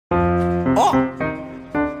Oh!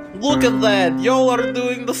 Look at that! Y'all are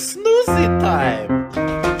doing the snoozy time!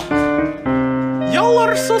 Y'all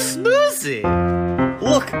are so snoozy!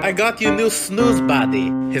 Look, I got you new snooze buddy.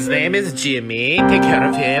 His name is Jimmy. Take care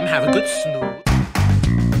of him. Have a good snooze.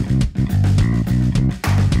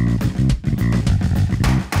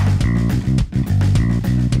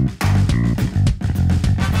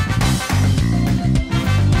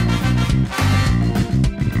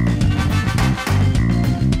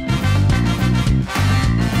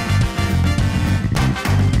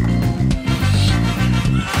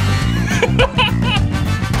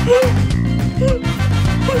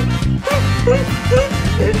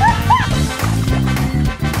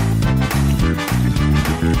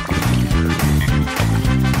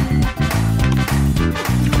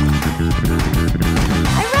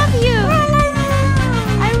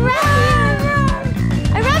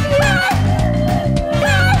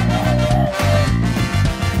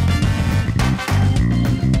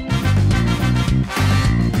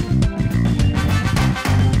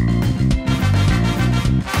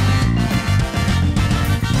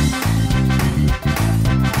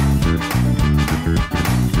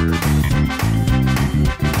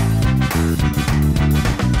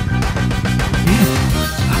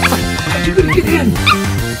 Get in!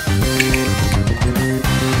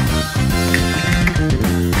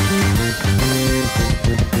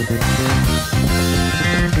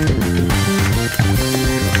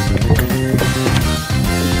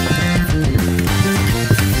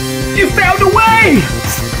 You found a way!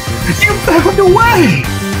 You found a way!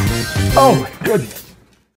 Oh my goodness.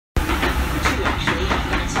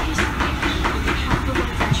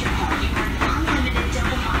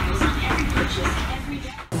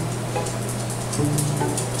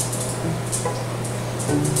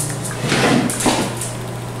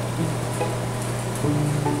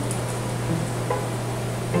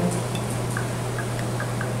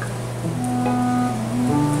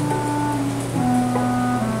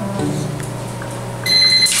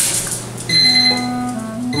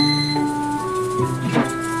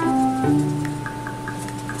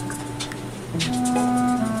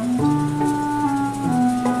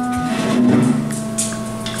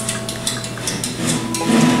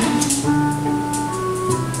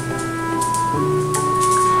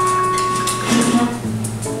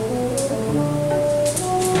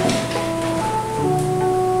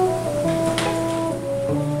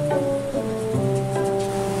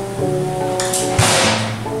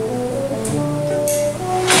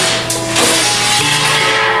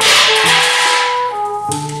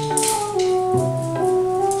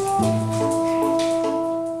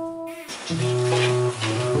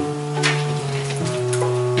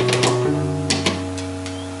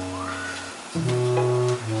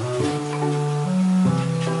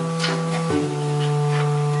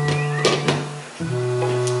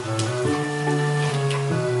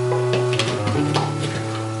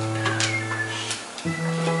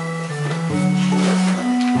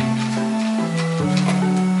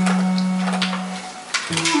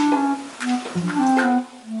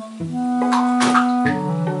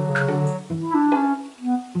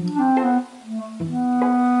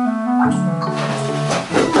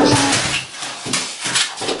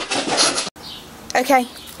 Okay.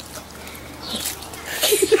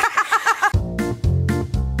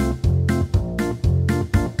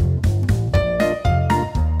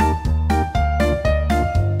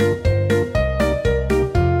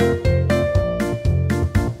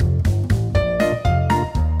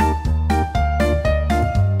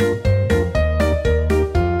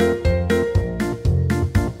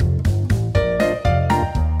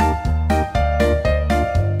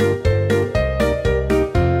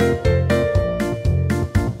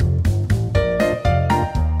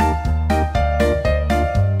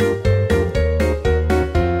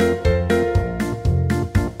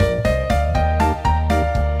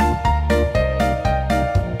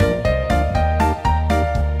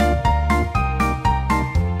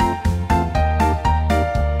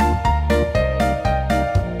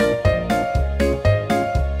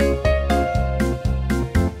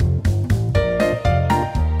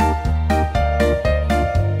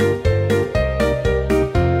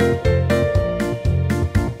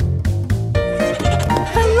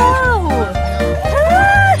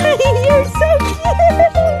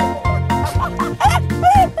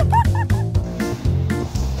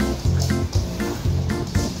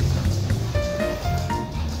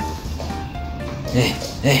 Hey,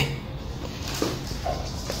 hey.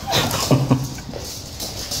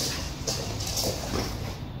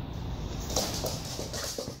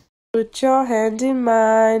 Put your hand in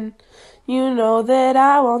mine. You know that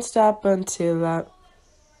I won't stop until I...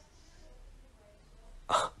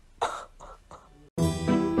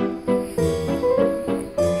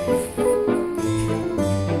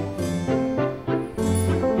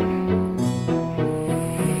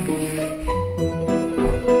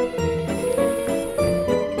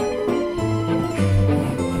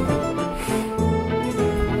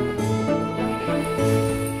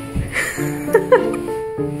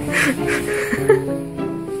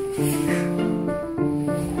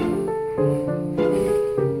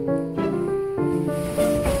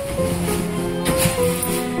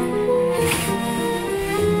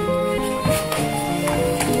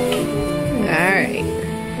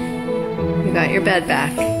 got your bed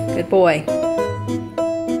back. Good boy.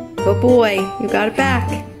 Good boy. You got it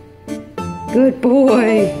back. Good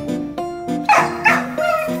boy.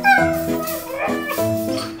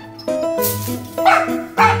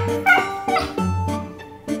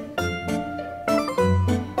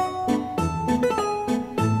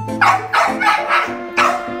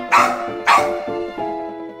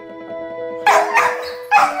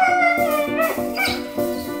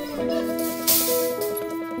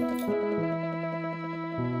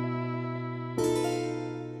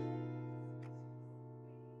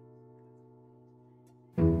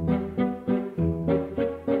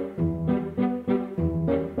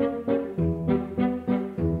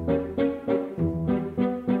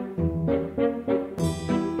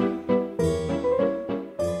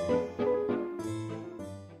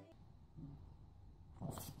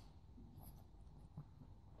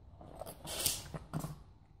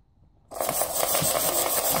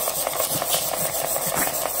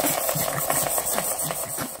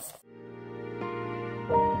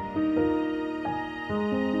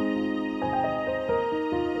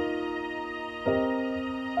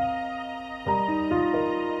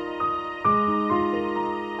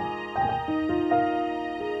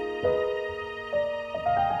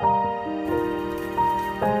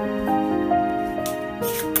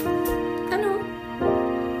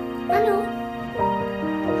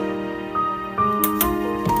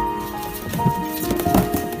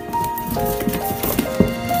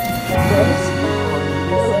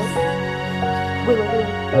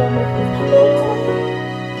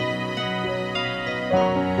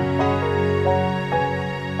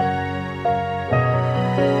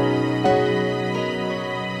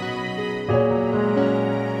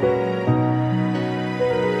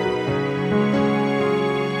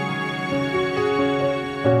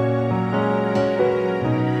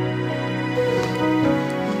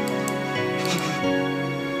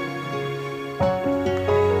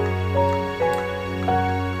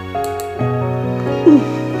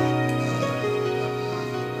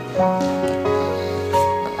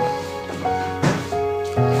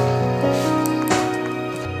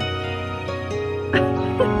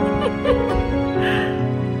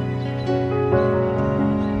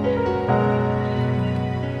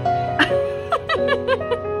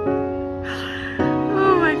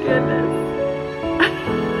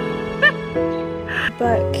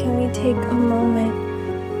 But can we take a moment?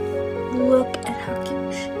 Look at how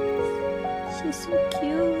cute she is. She's so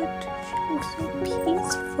cute. She looks so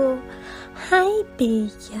peaceful. Hi, Bea.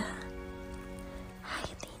 Hi,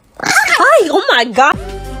 Lena. Hi! Oh my God!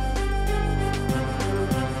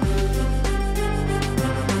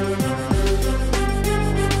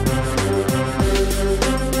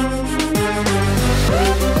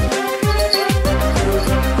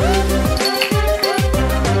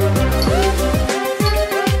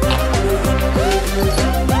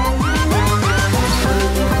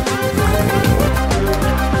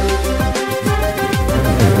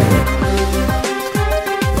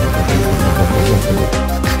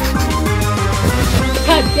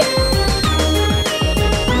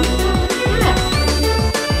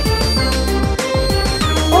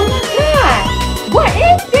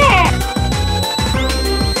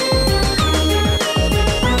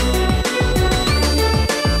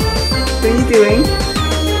 What are you doing?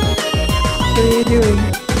 What are you doing?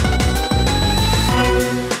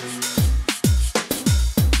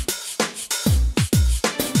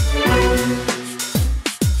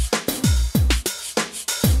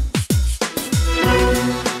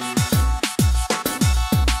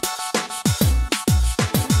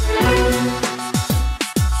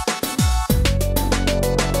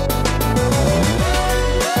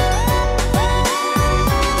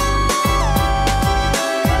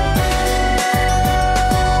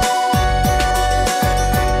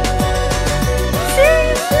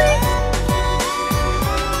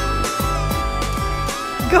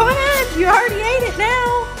 Go ahead, you already ate it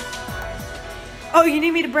now. Oh, you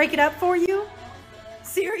need me to break it up for you?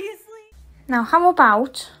 Seriously? Now, how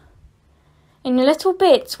about in a little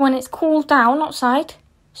bit when it's cooled down outside,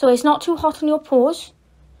 so it's not too hot on your paws,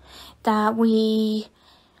 that we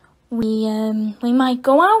might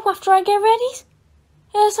go out after I get ready?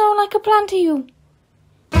 Yeah, sound like a plan to you?